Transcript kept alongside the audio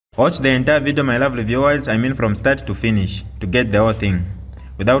Watch the entire video, my lovely viewers, I mean from start to finish, to get the whole thing.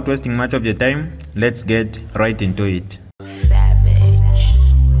 Without wasting much of your time, let's get right into it.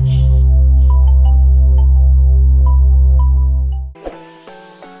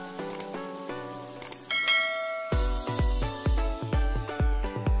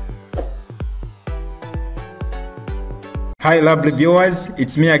 Hi lovely viewers,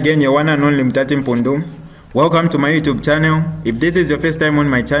 it's me again, your one and only Mutati Mpundu. Welcome to my YouTube channel. If this is your first time on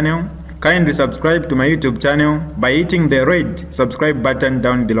my channel, kindly subscribe to my YouTube channel by hitting the red subscribe button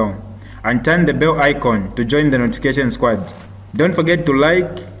down below and turn the bell icon to join the notification squad. Don't forget to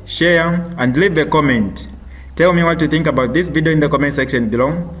like, share and leave a comment. Tell me what you think about this video in the comment section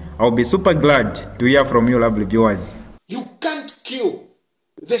below. I'll be super glad to hear from you lovely viewers. You can't kill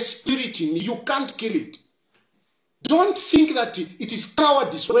the spirit in me. You can't kill it. Don't think that it is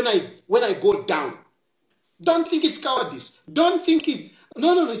cowardice when I go down. Don't think it's cowardice. Don't think it.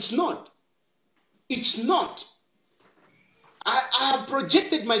 No, it's not. It's not. I have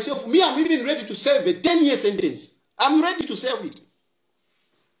projected myself. Me, I'm even ready to serve a 10-year sentence. I'm ready to serve it.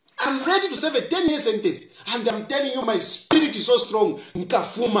 I'm ready to serve a 10-year sentence. And I'm telling you, my spirit is so strong.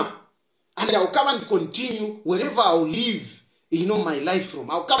 Nkafuma. And I'll come and continue wherever I'll live, my life from.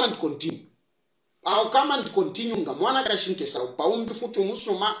 I'll come and continue. I'll come and continue. Ngamwana kashinke sa upaumbi futi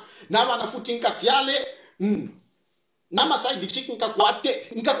umusuma. Nama na futi nka fiale. Nama side chick nka kwate.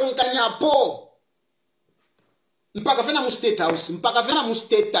 Nka konkanya po. Mpaka fena mu state house. Mpaka fena mu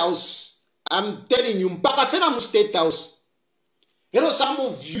state house. I'm telling you. Mpaka fena mu state house. Some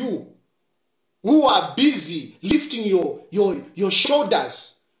of you who are busy lifting your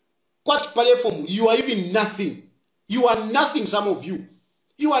shoulders. Quite platform. You are even nothing. You are nothing, some of you.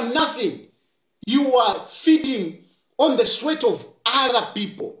 You are nothing. You are feeding on the sweat of other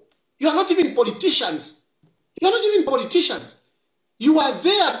people. You are not even politicians. You are not even politicians. You are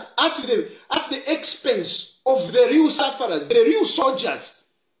there at the expense of the real sufferers, the real soldiers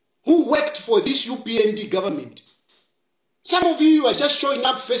who worked for this UPND government. Some of you are just showing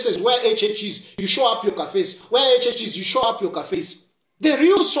up faces where HH is, you show up your cafes. Where HH is, you show up your cafes. The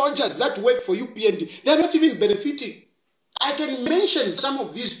real soldiers that work for UPND, they are not even benefiting. I can mention some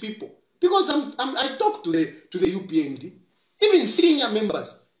of these people. Because I talk to the UPND, even senior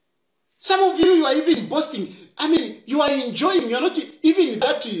members. Some of you are even boasting. I mean, you are enjoying. You are not even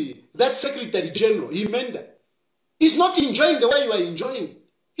that Secretary General, Imenda. He's not enjoying the way you are enjoying.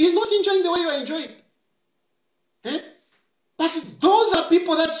 He's not enjoying the way you are enjoying. But those are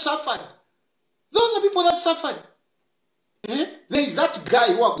people that suffered. Those are people that suffered. There is that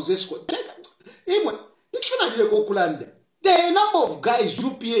guy who was there are a number of guys,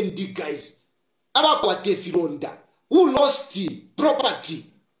 UPND guys, who lost property,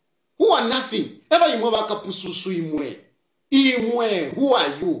 who are nothing. Who are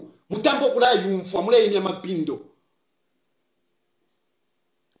you? Mutambo kula yumfa, mule nyamapindo.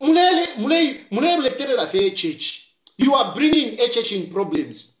 You are bringing HH in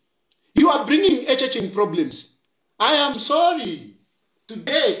problems. You are bringing HH in problems. I am sorry.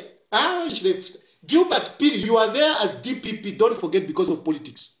 Today, Gilbert Piri, you are there as DPP, don't forget, because of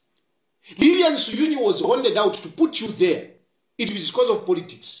politics. Lilian Suyuni was hounded out to put you there. It was because of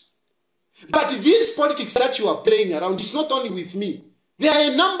politics. But these politics that you are playing around, it's not only with me. There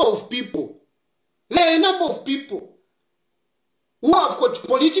are a number of people. There are a number of people who have got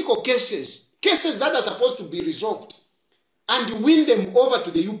political cases that are supposed to be resolved, and win them over to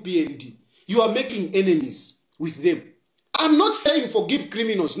the UPND. You are making enemies with them. I'm not saying forgive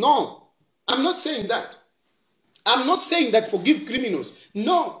criminals, no. I'm not saying that. I'm not saying that forgive criminals.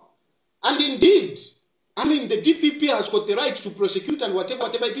 No. And indeed, I mean, the DPP has got the right to prosecute and whatever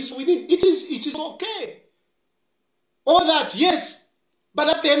it is within. It is okay. All that, yes. But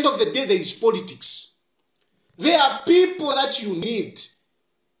at the end of the day, there is politics. There are people that you need.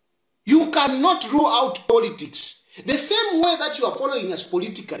 You cannot rule out politics. The same way that you are following us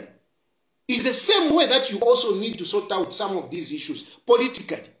politically is the same way that you also need to sort out some of these issues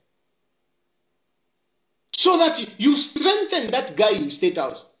politically. So that you strengthen that guy in State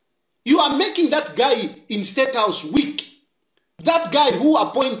House. You are making that guy in State House weak. That guy who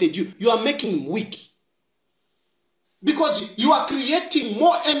appointed you, you are making him weak. Because you are creating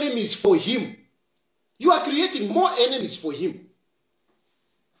more enemies for him. You are creating more enemies for him.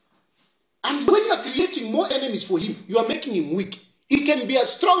 And when you are creating more enemies for him, you are making him weak. He can be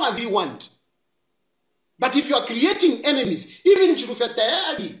as strong as he wants. But if you are creating enemies, even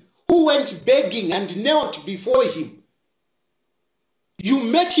Chirufetayari, who went begging and knelt before him, you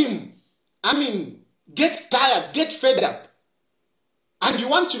make him, get tired, get fed up. And you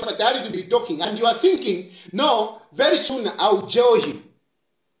want Chirufetayari to be talking, and you are thinking, no, very soon I'll jail him.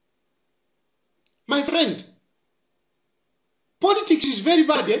 my friend. Politics is very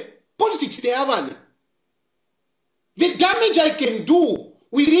bad, eh? Politics, they have an. The damage I can do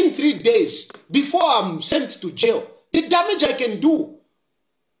within 3 days before I'm sent to jail, the damage I can do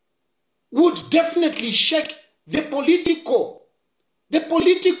would definitely shake the political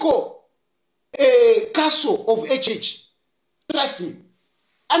castle of HH. Trust me.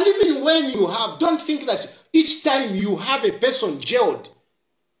 And even when you have, don't think that each time you have a person jailed,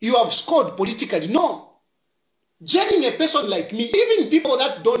 you have scored politically. No. Jailing a person like me, even people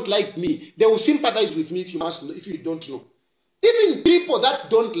that don't like me, they will sympathize with me if you don't know. Even people that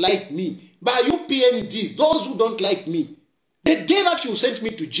don't like me, by UPND, those who don't like me, the day that you sent me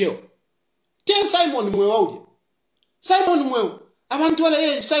to jail, tell Simon Mwewa. Simon Mwewa. Abantu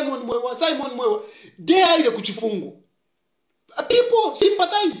wale Simon Mwewa. They are ile kuchifungu. People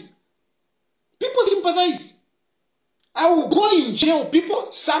sympathize. People sympathize. I will go in jail.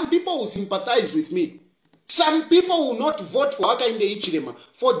 Some people will sympathize with me. Some people will not vote for Hakainde Hichilema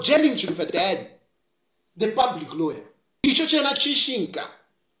for jailing Chilufadadi, the public lawyer. Ichochena Chishinka.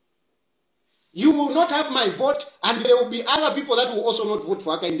 You will not have my vote, and there will be other people that will also not vote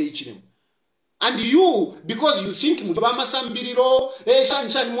for Hakainde Hichilema. And you, because you think Mudabama Sambiriro,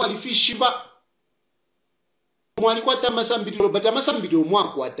 Shanshan Mwalifishiba, Mwalikwata Masambiriro, but Amasambiriro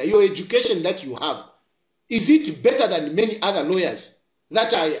Mwakwata, your education that you have, is it better than many other lawyers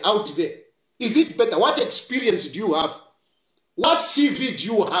that are out there? Is it better? What experience do you have? What CV do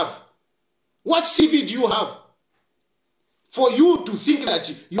you have? What CV do you have? For you to think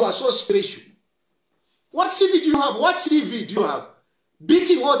that you are so special. What CV do you have? What CV do you have?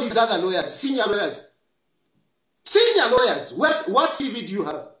 Beating all these other lawyers, senior lawyers. Senior lawyers, what CV do you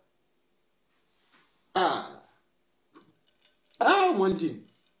have? One thing.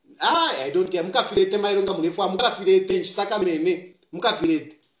 I don't care. Mukafilete mayronga munefu, mukafilete sakamene,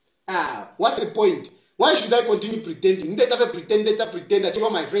 mukafilete. What's the point? Why should I continue pretending? Pretend that you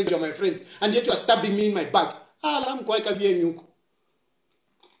are my friends, and yet you are stabbing me in my back.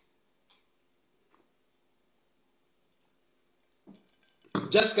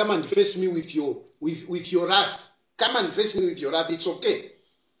 Just come and face me with your wrath. Come and face me with your wrath. It's okay.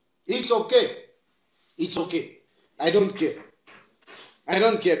 It's okay. It's okay. I don't care. I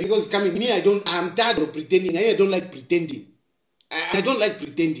don't care because I'm tired of pretending. I don't like pretending. I don't like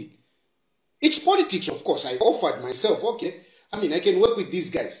pretending. It's politics, of course. I offered myself, okay. I mean, I can work with these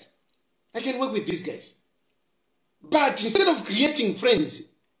guys. But instead of creating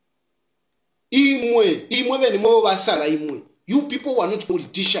friends, you people who are not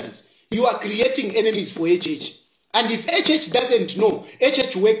politicians, you are creating enemies for HH. And if HH doesn't know,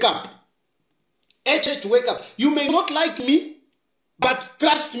 HH wake up. HH wake up. You may not like me, but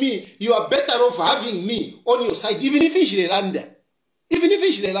trust me, you are better off having me on your side, even if in Sri Lanka.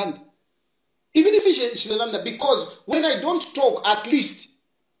 Because when I don't talk, at least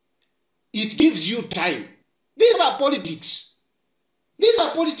it gives you time. These are politics.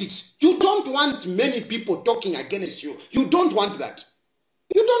 You don't want many people talking against you. You don't want that.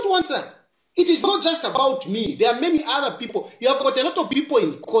 It is not just about me. There are many other people. You have got a lot of people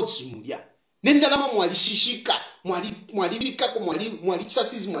in courts.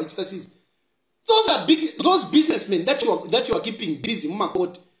 Those are big. Those businessmen that you are keeping busy.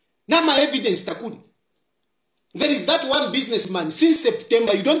 Now my evidence takuni. There is that one businessman. Since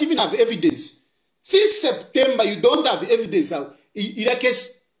September, you don't even have evidence. Since September, you don't have evidence. In a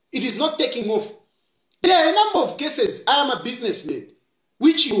case, it is not taking off. There are a number of cases. I am a businessman,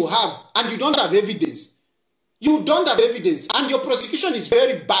 which you have, and you don't have evidence. You don't have evidence, and your prosecution is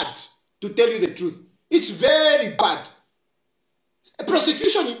very bad. To tell you the truth, it's very bad. A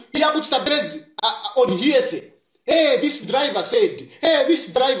prosecution, on hearsay. Hey, this driver said. Hey,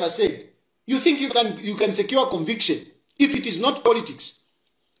 this driver said. You think you can secure conviction if it is not politics?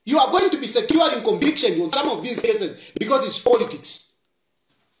 You are going to be securing conviction on some of these cases because it's politics.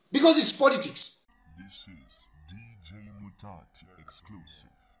 This is DJ Mutati exclusive.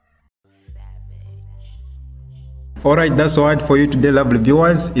 Alright, that's all for you today, lovely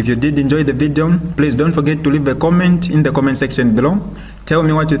viewers. If you did enjoy the video, please don't forget to leave a comment in the comment section below. Tell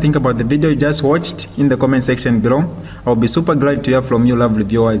me what you think about the video you just watched in the comment section below. I'll be super glad to hear from you, lovely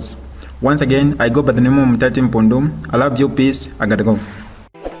viewers. Once again, I go by the name of Mutati Mpundu. I love you, peace, I gotta go.